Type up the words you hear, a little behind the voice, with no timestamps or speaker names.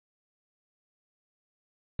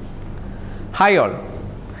Hi all.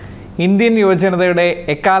 Indian യുവജനതയുടെ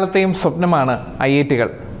എക്കാലത്തെയും സ്വപ്നമാണ് IITകൾ.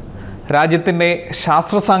 രാജ്യത്തിൻ്റെ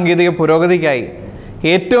ശാസ്ത്ര സാങ്കേതിക പുരോഗതിക്കായി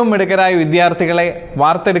ഏറ്റവും മിടുക്കരായ വിദ്യാർത്ഥികളെ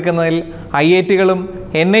വാർത്തെടുക്കുന്നതിൽ IITകളും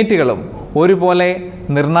NITകളും ഒരുപോലെ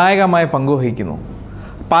നിർണായകമായ പങ്കുവഹിക്കുന്നു.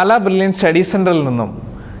 പല ബ്രില്യൻ സ്റ്റഡി സെൻ്ററിൽ നിന്നും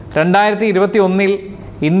 2021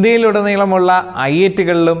 ഇന്ത്യയിലുടനീളമുള്ള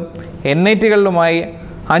IITകളിലും NITകളിലുമായി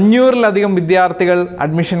 500-ലധികം വിദ്യാർത്ഥികൾ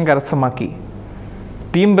അഡ്മിഷൻ കരസ്ഥമാക്കി.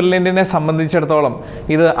 ടീം ബ്രില്യൻറ്റിനെ സംബന്ധിച്ചിടത്തോളം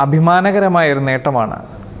ഇത് അഭിമാനകരമായൊരു നേട്ടമാണ്.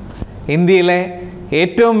 ഇന്ത്യയിലെ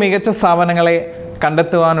ഏറ്റവും മികച്ച സ്ഥാപനങ്ങളെ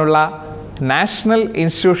കണ്ടെത്തുവാനുള്ള national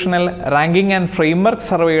institutional ranking and framework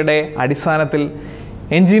സർവേയുടെ അടിസ്ഥാനത്തിൽ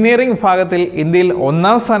എഞ്ചിനീയറിംഗ് വിഭാഗത്തിൽ ഇന്ത്യയിൽ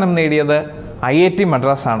 1ാം സ്ഥാനം നേടിയത് IIT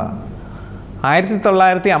മദ്രാസ് ആണ്.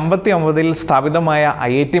 1959 സ്ഥാപിതമായ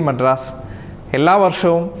IIT മദ്രാസ് എല്ലാ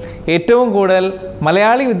വർഷവും ഏറ്റവും കൂടുതൽ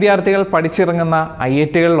മലയാളി വിദ്യാർത്ഥികൾ പഠിച്ചിറങ്ങുന്ന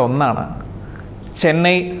IITകളിൽ ഒന്നാണ്.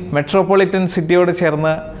 ചെന്നൈ മെട്രോപൊളിറ്റൻ സിറ്റിയോട്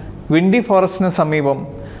ചേർന്ന് വിൻഡി ഫോറസ്റ്റിന് സമീപം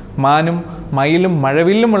മാനും മയിലും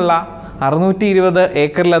മഴവില്ലുമുള്ള 620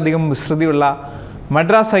 ഏക്കറിലധികം വിസ്തൃതിയുള്ള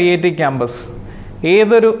മദ്രാസ് IIT ക്യാമ്പസ്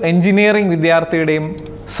ഏതൊരു എഞ്ചിനീയറിംഗ് വിദ്യാർത്ഥിയുടെയും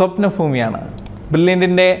സ്വപ്നഭൂമിയാണ്.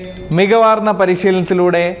 ബ്രില്യൻറ്റിൻ്റെ മികവാർന്ന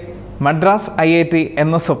പരിശീലനത്തിലൂടെ മദ്രാസ് IIT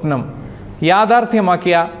എന്ന സ്വപ്നം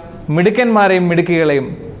യാഥാർത്ഥ്യമാക്കിയ മിടുക്കന്മാരെയും മിടുക്കികളെയും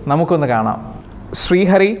നമുക്കൊന്ന് കാണാം.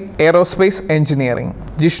 Sreehari aerospace engineering,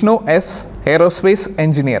 Jishnu S aerospace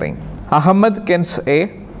engineering, Ahmed Ken's A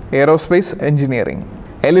aerospace engineering,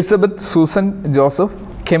 Elizabeth Susan Joseph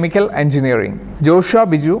chemical engineering, Josha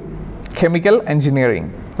Biju chemical engineering,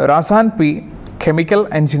 Razan P chemical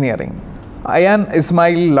engineering, Ayan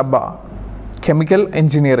Ismail Labba chemical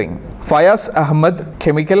engineering, Fayaz Ahmed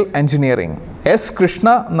chemical engineering, S Krishna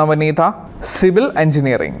Navaneetha civil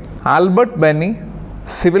engineering, Albert Benny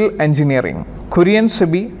civil engineering, Kurian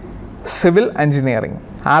Sibi civil engineering,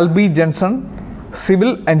 Albi Jenson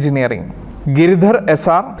civil engineering, Giridhar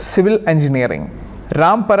SR civil engineering,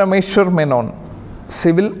 Ram Parameshwar Menon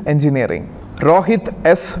civil engineering, Rohit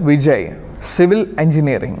S Vijay civil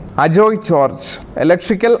engineering, Ajoy George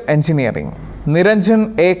electrical engineering, Niranjan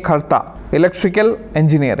A Kartha electrical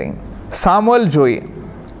engineering, Samuel Joy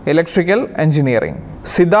electrical engineering,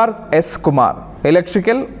 Siddharth S Kumar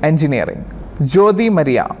electrical engineering, Jyothi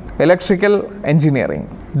Maria electrical engineering,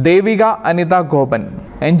 Devika Anitha Gopan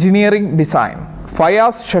engineering design,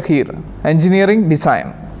 Fayaz Shaheer engineering design,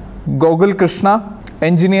 Gokul Krishna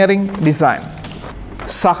engineering design,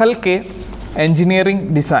 Sahal K engineering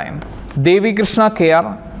design, Devi Krishna KR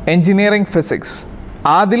engineering physics,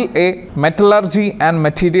 Adil A metallurgy and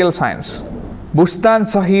material science, ബുഷ്താൻ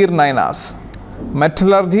Zaheer നൈനാസ്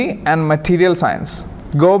metallurgy and material science,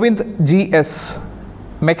 Govind GS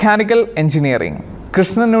mechanical engineering,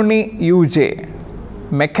 Krishnanunni UJ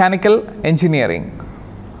mechanical engineering,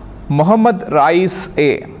 Muhammad Rais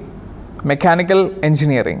A mechanical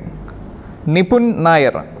engineering, Nipun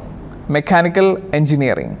Nair mechanical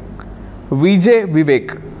engineering, Vijay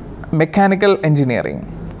Vivek mechanical engineering,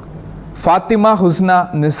 Fathima Husna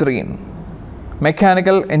നിസ്രീൻ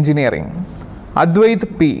mechanical engineering, Advaith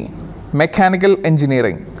P mechanical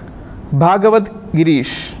engineering, Bhagwat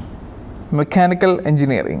Girish mechanical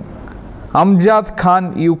engineering, Amjad Khan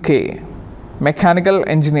UK mechanical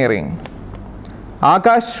engineering,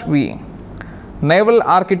 Akash V naval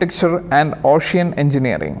architecture and ocean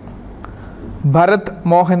engineering, Bharat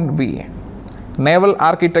Mohan V naval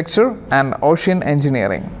architecture and ocean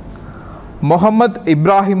engineering, Muhammad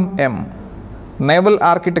Ibrahim M naval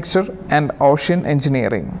architecture and ocean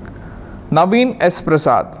engineering, Naveen S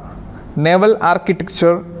Prasad naval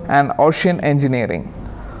architecture and ocean engineering,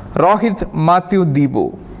 Rohit Mathew Deepu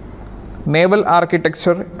naval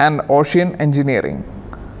architecture and ocean engineering,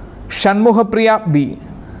 Shanmukhapriya B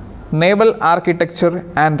naval architecture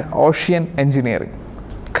and ocean engineering,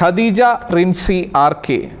 Khadija Rincy RK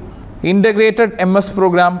integrated MS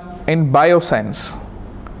programme in bioscience,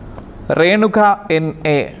 Renuka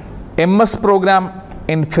NA MS programme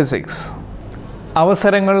in physics.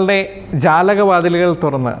 അവസരങ്ങളുടെ ജാലകവാതിലുകൾ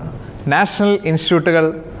തുറന്ന് national ഇൻസ്റ്റിറ്റ്യൂട്ടുകൾ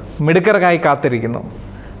മിടുക്കർക്കായി കാത്തിരിക്കുന്നു.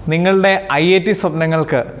 നിങ്ങളുടെ IIT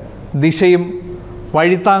സ്വപ്നങ്ങൾക്ക് ദിശയും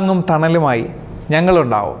വഴിത്താങ്ങും തണലുമായി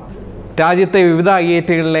ഞങ്ങളുണ്ടാവും. രാജ്യത്തെ വിവിധ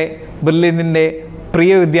IITകളിലെ ബ്രില്യൻറ്റിൻ്റെ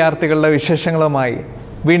പ്രിയ വിദ്യാർത്ഥികളുടെ വിശേഷങ്ങളുമായി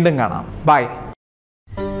വീണ്ടും കാണാം. ബൈ.